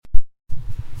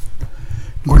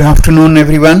Good afternoon,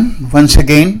 everyone. Once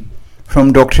again,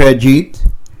 from Dr. Ajit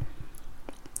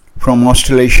from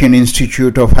Australasian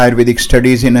Institute of Ayurvedic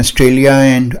Studies in Australia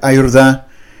and Ayurveda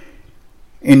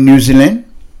in New Zealand,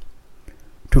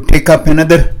 to take up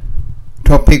another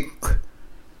topic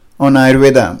on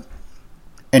Ayurveda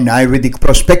and Ayurvedic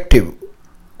perspective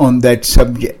on that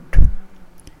subject.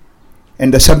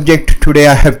 And the subject today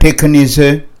I have taken is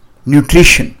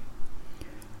nutrition.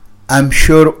 I'm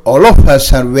sure all of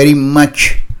us are very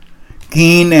much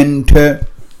keen and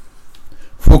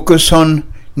focus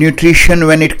on nutrition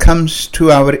when it comes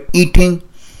to our eating,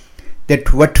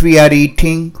 that what we are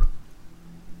eating,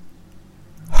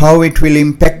 how it will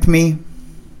impact me,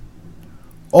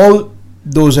 all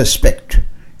those aspects.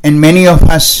 And many of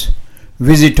us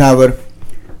visit our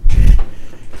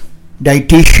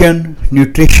dietitian,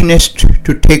 nutritionist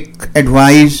to take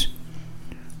advice,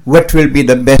 what will be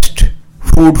the best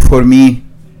food for me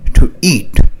to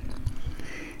eat.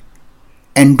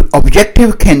 And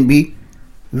objective can be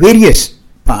various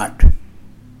part.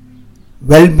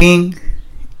 Well-being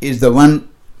is the one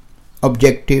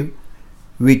objective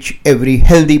which every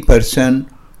healthy person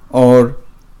or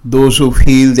those who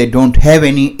feel they don't have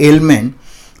any ailment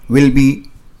will be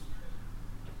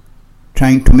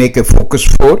trying to make a focus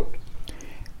for.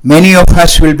 Many of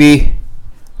us will be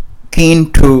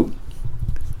keen to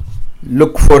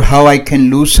look for how I can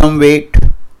lose some weight,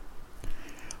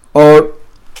 or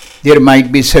there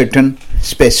might be certain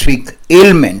specific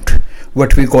ailment,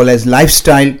 what we call as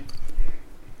lifestyle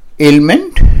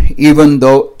ailment, even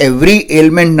though every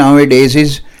ailment nowadays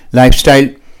is lifestyle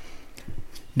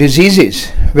diseases,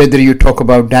 whether you talk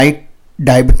about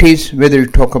diabetes, whether you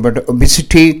talk about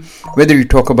obesity, whether you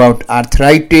talk about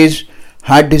arthritis,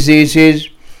 heart diseases,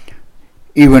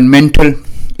 even mental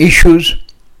issues.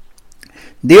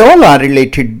 They all are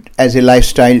related as a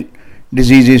lifestyle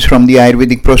diseases from the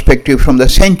Ayurvedic perspective from the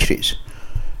centuries.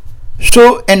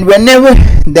 So, and whenever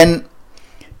then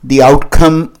the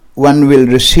outcome one will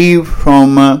receive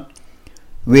from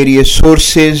various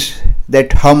sources,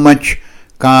 that how much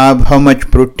carb, how much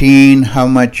protein, how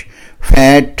much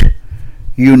fat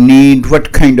you need,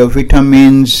 what kind of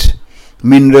vitamins,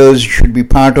 minerals should be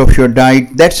part of your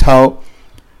diet. That's how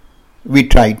we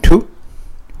try to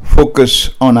focus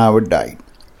on our diet.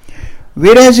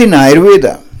 Whereas in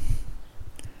Ayurveda,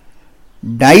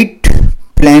 diet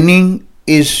planning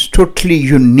is totally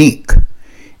unique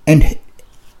and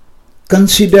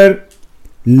consider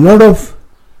lot of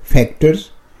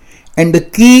factors, and the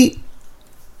key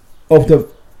of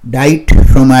the diet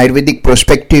from Ayurvedic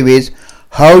perspective is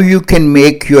how you can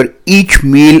make your each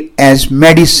meal as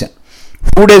medicine.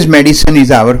 Food as medicine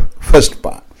is our first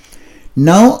part.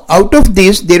 Now out of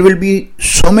this there will be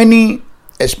so many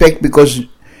aspects, because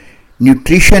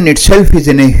nutrition itself is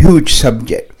a huge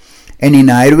subject, and in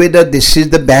Ayurveda this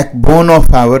is the backbone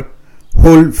of our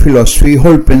whole philosophy,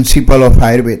 whole principle of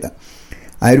Ayurveda.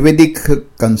 Ayurvedic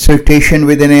consultation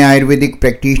with an Ayurvedic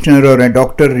practitioner or a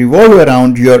doctor revolve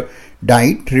around your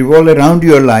diet, revolve around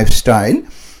your lifestyle.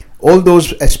 All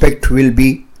those aspects will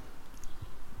be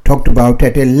talked about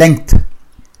at a length.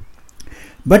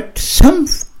 But some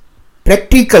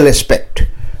practical aspect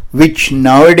which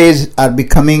nowadays are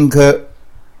becoming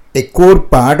a core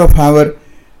part of our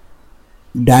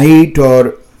diet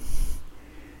or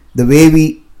the way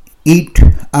we eat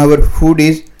our food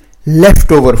is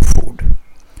leftover food.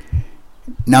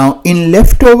 Now in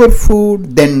leftover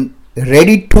food, then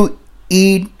ready to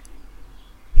eat,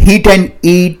 heat and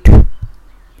eat,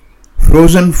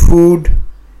 frozen food,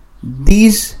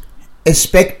 these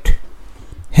aspect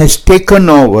has taken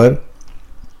over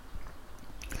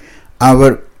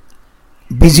our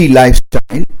busy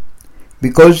lifestyle,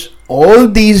 because all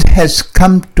these has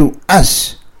come to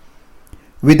us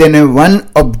within a one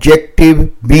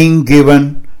objective being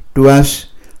given to us,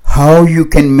 how you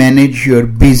can manage your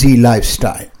busy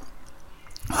lifestyle,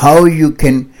 how you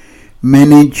can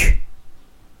manage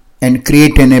and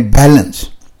create a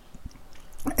balance.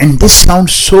 And this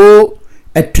sounds so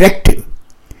attractive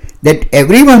that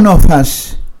every one of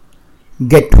us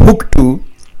get hooked to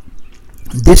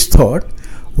this thought,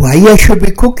 why I should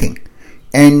be cooking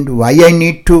and why I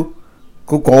need to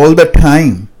cook all the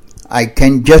time. I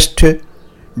can just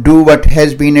do what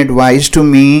has been advised to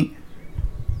me,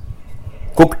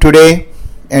 cook today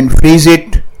and freeze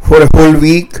it for a whole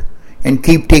week and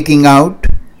keep taking out.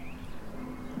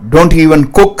 Don't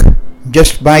even cook,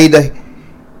 just buy the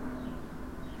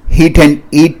heat and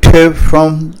eat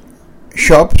from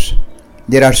shops.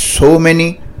 There are so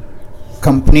many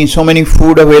companies, so many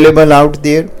food available out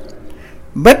there.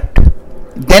 But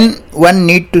then one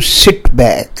need to sit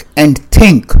back and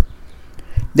think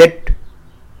that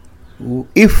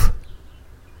if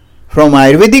from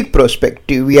Ayurvedic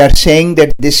perspective, we are saying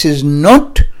that this is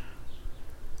not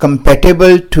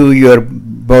compatible to your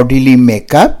bodily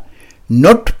makeup,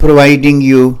 not providing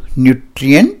you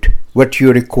nutrient what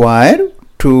you require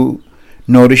to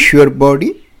nourish your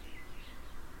body.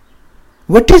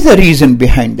 What is the reason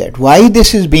behind that? Why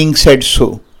this is being said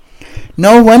so?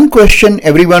 Now one question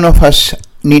every one of us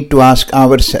need to ask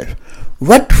ourselves.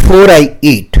 What for I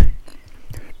eat?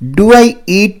 Do I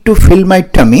eat to fill my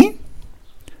tummy?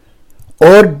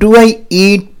 Or do I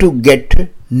eat to get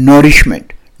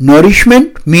nourishment?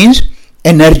 Nourishment means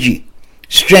energy,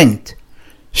 strength,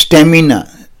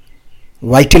 stamina,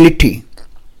 vitality,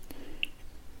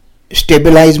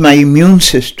 stabilize my immune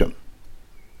system.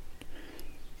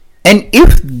 And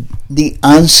if the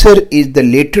answer is the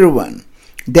later one,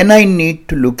 then I need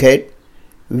to look at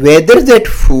whether that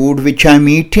food which I am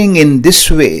eating in this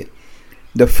way,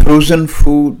 the frozen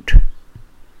food,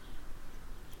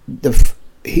 the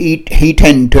heat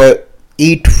and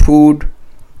eat food,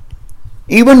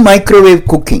 even microwave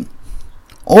cooking,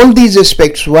 all these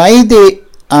aspects, why they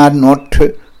are not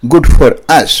good for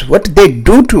us, what they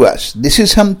do to us, this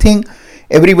is something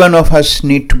every one of us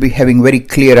need to be having very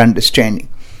clear understanding.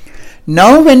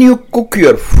 Now when you cook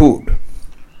your food,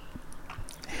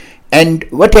 and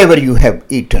whatever you have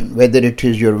eaten, whether it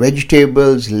is your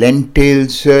vegetables,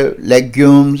 lentils,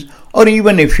 legumes, or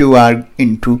even if you are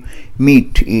into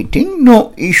meat eating,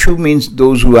 no issue, means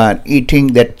those who are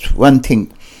eating, that one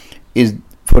thing is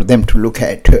for them to look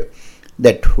at,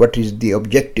 that what is the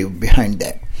objective behind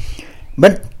that.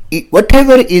 But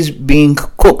whatever is being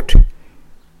cooked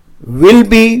will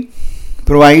be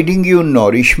providing you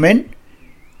nourishment.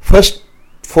 First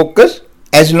focus,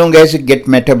 as long as it get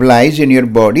metabolized in your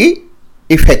body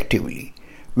effectively.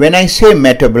 When I say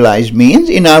metabolized, means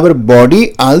in our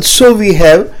body also we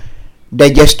have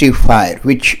digestive fire,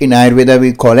 which in Ayurveda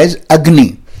we call as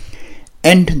Agni.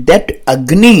 And that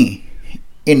Agni,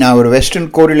 in our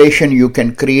Western correlation, you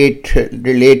can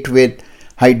relate with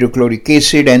hydrochloric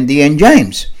acid and the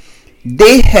enzymes.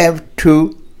 They have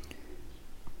to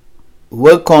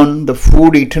work on the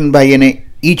food eaten by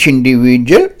each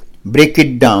individual, break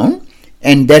it down,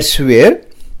 and that's where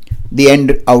the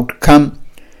end outcome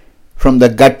from the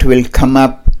gut will come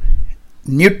up,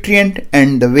 nutrient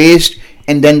and the waste,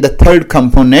 and then the third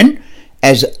component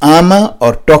as ama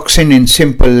or toxin in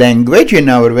simple language. In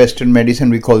our Western medicine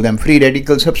we call them free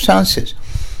radical substances.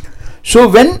 So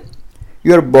when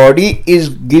your body is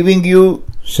giving you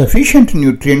sufficient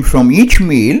nutrient from each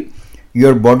meal,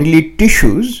 your bodily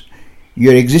tissues,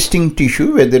 your existing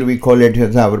tissue, whether we call it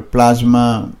as our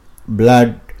plasma,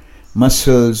 blood,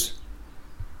 muscles,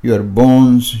 your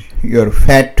bones, your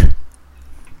fat,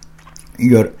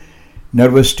 your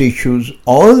nervous tissues,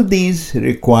 all these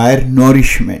require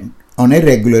nourishment on a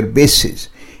regular basis,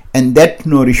 and that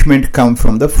nourishment comes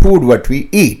from the food what we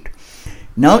eat.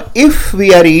 Now if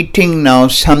we are eating now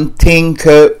something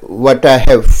what I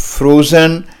have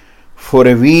frozen for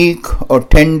a week or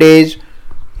 10 days,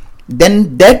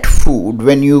 then that food,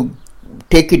 when you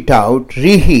take it out,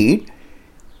 reheat,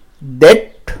 that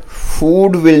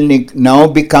food will now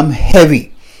become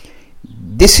heavy.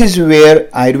 This is where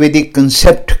Ayurvedic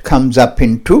concept comes up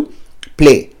into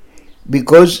play,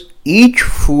 because each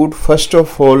food first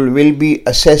of all will be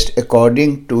assessed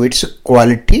according to its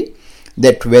quality,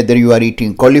 that whether you are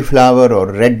eating cauliflower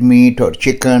or red meat or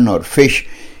chicken or fish,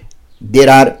 there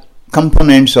are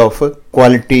components of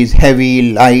qualities: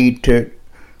 heavy, light,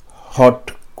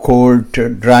 hot, cold,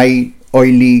 dry,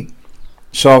 oily,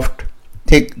 soft,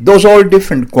 thick. Those all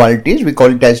different qualities. We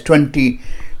call it as 20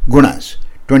 gunas,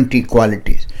 20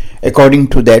 qualities. According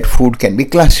to that, food can be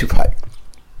classified.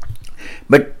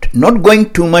 But not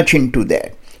going too much into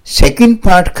that. Second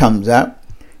part comes up.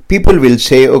 People will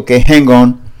say, okay, hang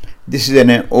on, this is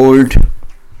an old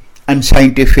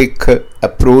unscientific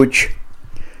approach.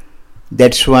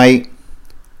 That's why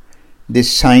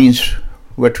this science,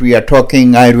 what we are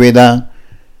talking, Ayurveda,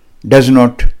 does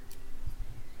not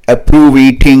approve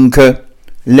eating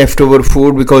leftover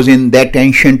food, because in that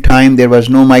ancient time there was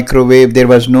no microwave, there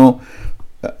was no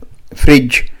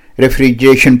fridge,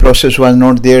 refrigeration process was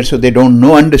not there, so they don't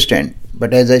understand.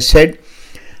 But as I said,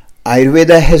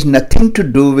 Ayurveda has nothing to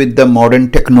do with the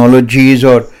modern technologies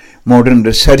or modern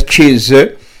researches.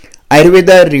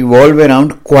 Ayurveda revolve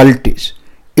around qualities.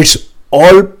 It's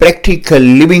all practical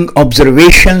living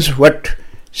observations what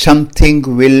something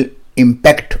will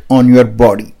impact on your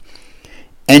body.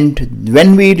 And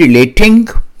when we relating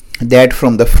that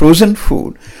from the frozen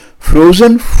food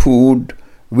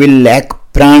will lack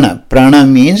prana. Prana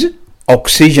means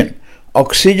oxygen.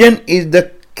 Oxygen is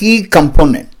the key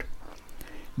component.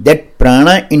 That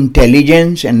prana,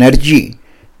 intelligence, energy,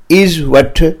 is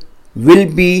what will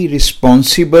be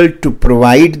responsible to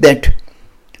provide that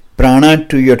prana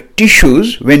to your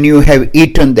tissues when you have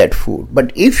eaten that food.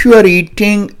 But if you are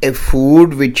eating a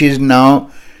food which is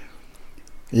now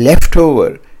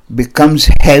leftover, becomes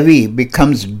heavy,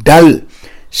 becomes dull,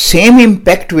 same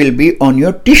impact will be on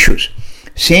your tissues,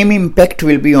 same impact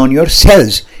will be on your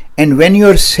cells. And when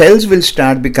your cells will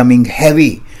start becoming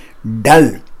heavy,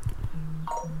 dull,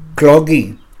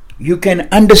 cloggy, you can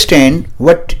understand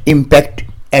what impact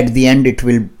at the end it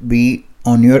will be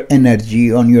on your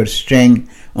energy, on your strength,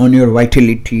 on your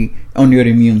vitality, on your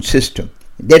immune system.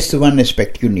 That's the one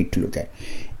aspect you need to look at.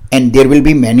 And there will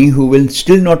be many who will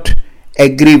still not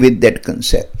agree with that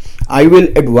concept. I will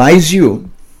advise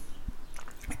you,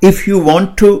 if you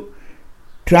want to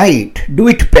try it, do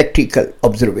it practical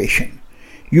observation.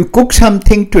 You cook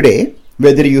something today,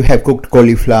 whether you have cooked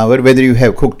cauliflower, whether you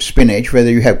have cooked spinach, whether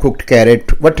you have cooked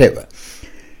carrot, whatever,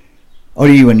 or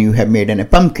even you have made a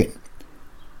pumpkin.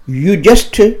 You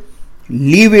just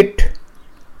leave it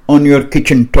on your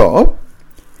kitchen top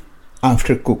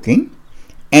after cooking,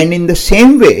 and in the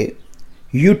same way,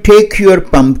 you take your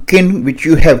pumpkin which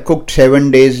you have cooked 7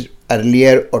 days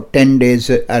earlier or 10 days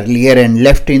earlier and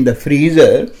left in the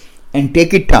freezer, and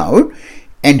take it out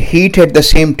and heat at the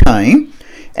same time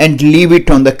and leave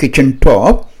it on the kitchen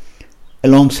top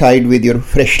alongside with your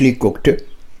freshly cooked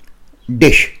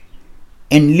dish,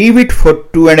 and leave it for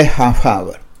 2.5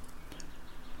 hours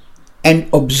and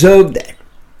observe that.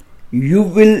 You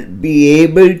will be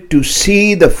able to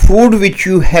see the food which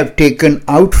you have taken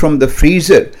out from the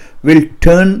freezer will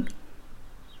turn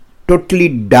totally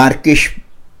dark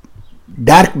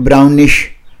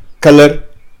brownish color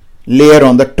layer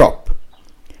on the top,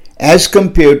 as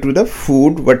compared to the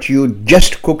food what you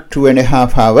just cooked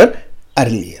 2.5 hours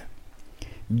earlier.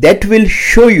 That will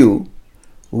show you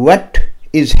what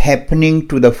is happening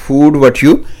to the food what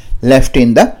you left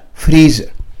in the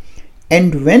freezer.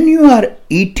 And when you are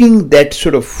eating that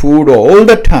sort of food all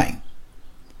the time,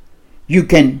 you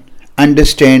can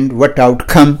understand what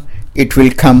outcome it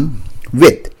will come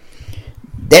with.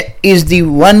 That is the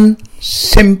one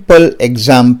simple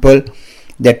example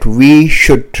that we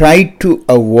should try to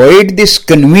avoid this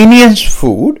convenience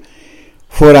food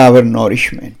for our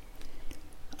nourishment.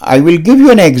 I will give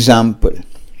you an example.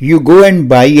 You go and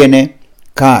buy a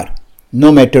car,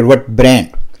 no matter what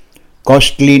brand,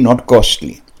 costly, not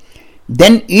costly.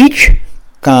 Then each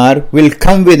car will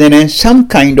come with some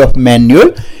kind of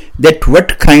manual that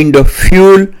what kind of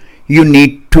fuel you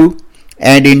need to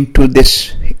add into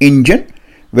this engine,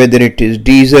 whether it is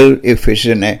diesel, if it's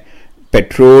a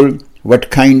petrol, what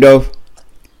kind of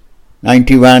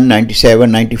 91,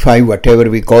 97, 95, whatever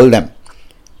we call them.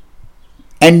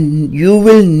 And you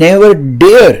will never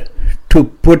dare to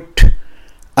put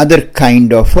other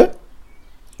kind of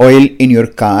oil in your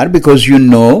car, because you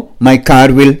know my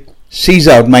car will seize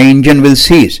out, my engine will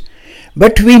seize.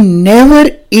 But we never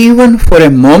even for a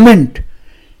moment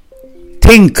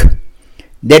think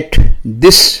that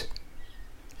this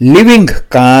living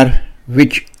car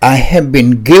which I have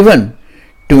been given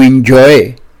to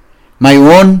enjoy, my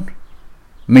own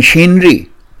machinery,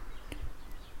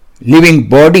 living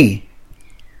body,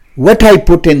 what I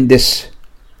put in this,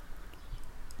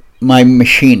 my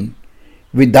machine,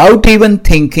 without even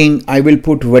thinking, I will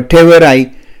put whatever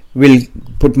I will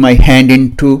put my hand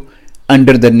into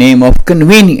under the name of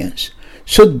convenience.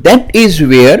 So that is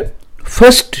where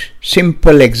first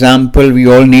simple example we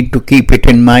all need to keep it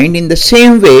in mind. In the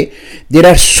same way, there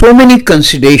are so many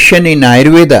considerations in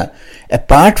Ayurveda,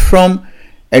 apart from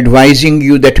advising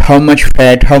you that how much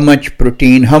fat, how much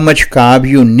protein, how much carb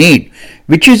you need,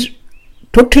 which is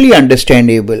totally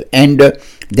understandable, and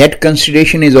that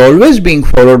consideration is always being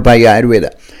followed by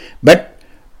Ayurveda. But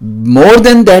more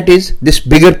than that is this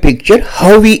bigger picture,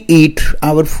 how we eat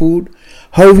our food,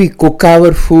 how we cook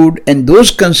our food, and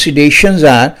those considerations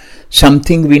are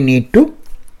something we need to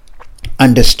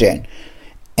understand.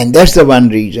 And that's the one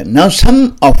reason. Now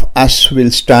some of us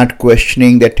will start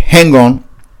questioning that, hang on,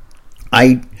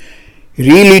 I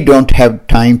really don't have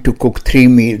time to cook 3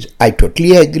 meals. I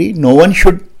totally agree. No one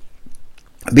should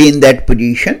be in that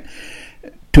position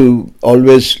to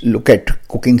always look at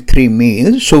cooking 3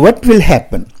 meals. So what will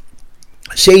happen?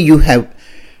 Say you have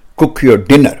cooked your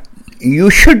dinner. You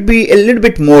should be a little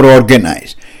bit more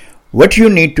organized. What you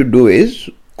need to do is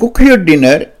cook your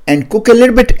dinner and cook a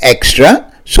little bit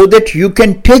extra so that you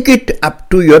can take it up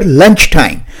to your lunch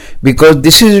time, because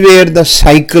this is where the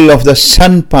cycle of the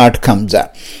sun part comes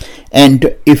up.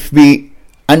 And if we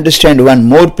understand one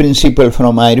more principle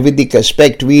from Ayurvedic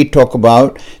aspect, we talk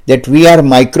about that we are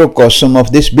microcosm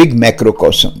of this big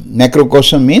macrocosm.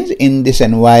 Macrocosm means in this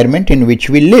environment in which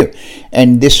we live,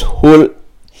 and this whole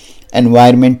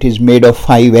environment is made of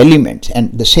 5 elements,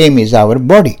 and the same is our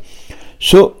body.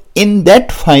 So in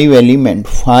that 5 element,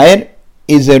 fire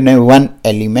is one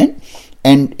element,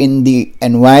 and in the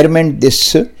environment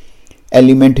this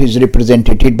element is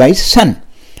represented by sun.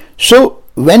 So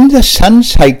when the sun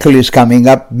cycle is coming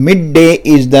up, midday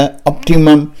is the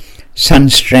optimum sun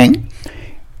strength,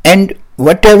 and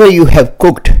whatever you have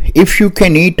cooked, if you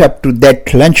can eat up to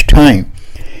that lunch time,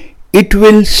 it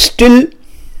will still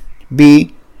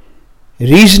be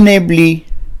reasonably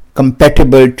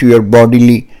compatible to your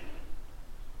bodily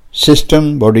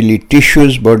system, bodily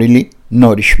tissues, bodily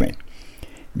nourishment.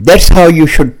 That's how you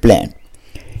should plan.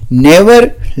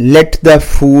 Never let the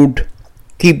food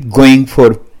keep going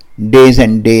for days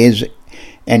and days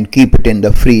and keep it in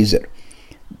the freezer.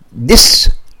 This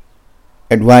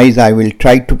advice I will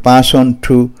try to pass on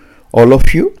to all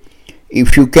of you.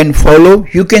 If you can follow,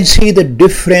 you can see the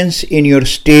difference in your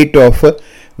state of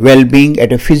well-being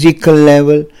at a physical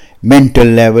level, mental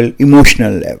level,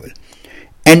 emotional level.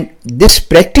 And this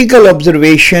practical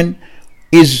observation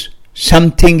is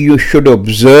something you should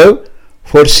observe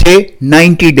for say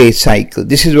 90-day cycle.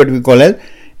 This is what we call as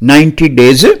 90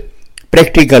 days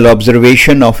practical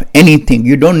observation of anything.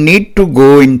 You don't need to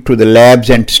go into the labs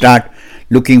and start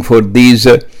looking for these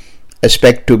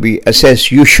aspects to be assessed.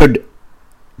 You should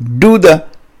do the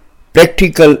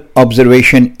practical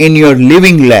observation in your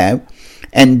living lab,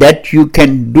 and that you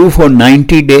can do for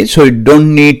 90 days. So you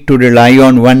don't need to rely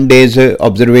on one day's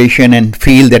observation and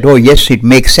feel that, oh yes, it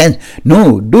makes sense.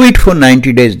 No, do it for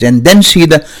 90 days and then see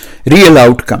the real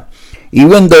outcome.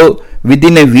 Even though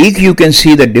within a week you can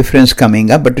see the difference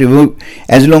coming up, but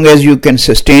as long as you can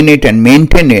sustain it and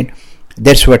maintain it,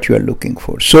 that's what you are looking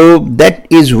for. So that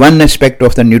is one aspect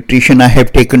of the nutrition I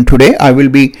have taken today. I will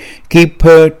be keep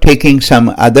taking some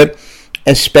other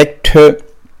aspect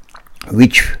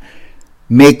which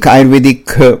make Ayurvedic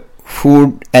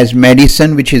food as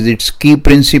medicine, which is its key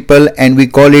principle, and we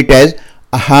call it as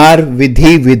Ahar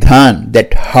Vidhi Vidhan,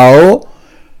 that how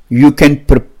you can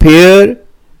prepare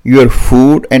your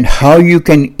food and how you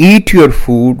can eat your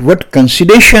food, what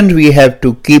considerations we have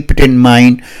to keep it in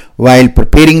mind while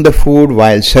preparing the food,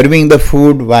 while serving the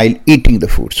food, while eating the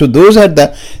food. So those are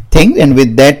the things, and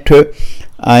with that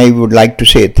I would like to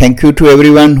say thank you to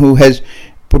everyone who has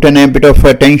put a bit of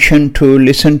attention to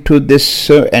listen to this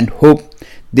and hope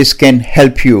this can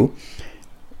help you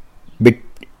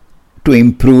to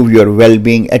improve your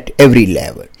well-being at every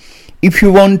level. If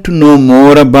you want to know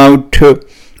more about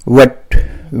what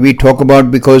we talk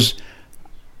about, because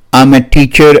I'm a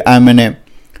teacher, I'm a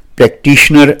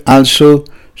practitioner also,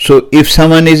 so if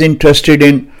someone is interested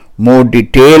in more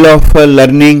detail of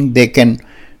learning, they can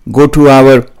go to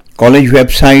our college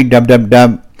website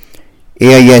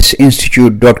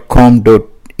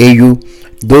www.aisinstitute.com.au.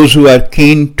 Those who are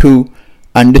keen to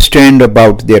understand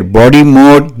about their body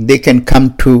more, they can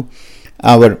come to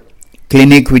our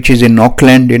clinic which is in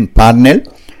Auckland in Parnell,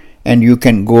 and you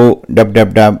can go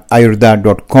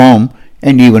www.ayurveda.com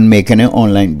and even make an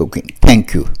online booking.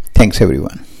 Thank you. Thanks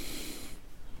everyone.